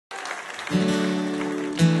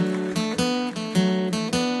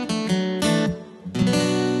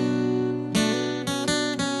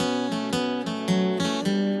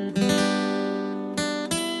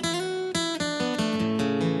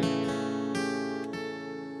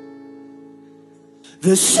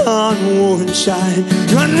The sun won't shine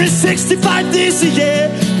 365 days a year.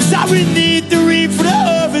 Cause all we need to reap for the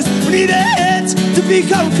harvest, we need our heads to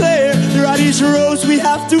become clear. There are these roads we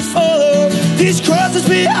have to follow, these crosses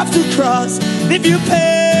we have to cross. And if you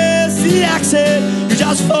pass the exit, you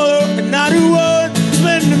just follow another one. Cause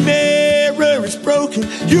when the mirror is broken,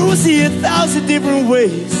 you will see 1,000 different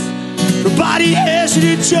ways. Nobody asked you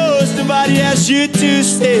to choose, nobody asked you to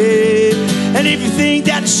stay. And if you think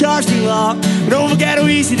that char's been locked, don't forget how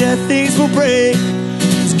easy that things will break.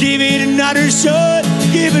 Just give it another shot,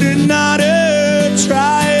 give it another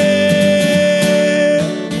try.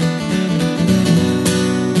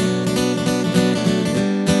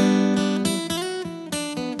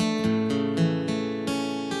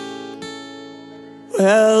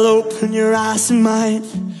 Well, open your eyes and mind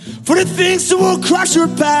for the things that will cross your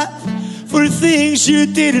path, for the things you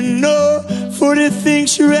didn't know, for the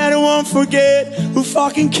things you rather won't forget. Who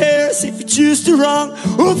fucking cares if you choose the wrong?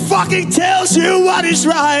 Who fucking tells you what is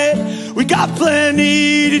right? We got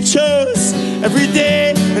plenty to choose every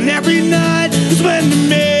day and every night. Cause when the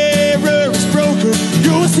mirror is broken,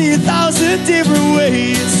 you will see 1,000 different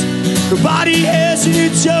ways. Nobody asked you to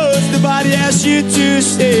choose, nobody asked you to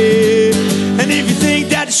stay. And if you think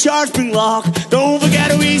that the shark's been locked, don't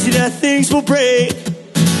forget how easy that things will break.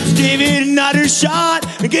 Give it another shot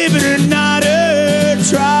and give it another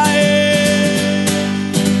try.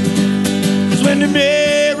 Cause when the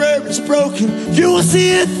mirror is broken, you will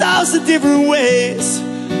see 1,000 different ways.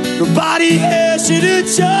 Nobody asked you to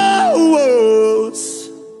choose,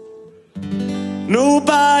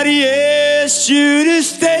 nobody asked you to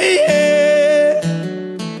stay.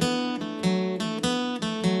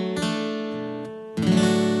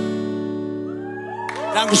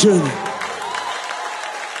 Dankeschön.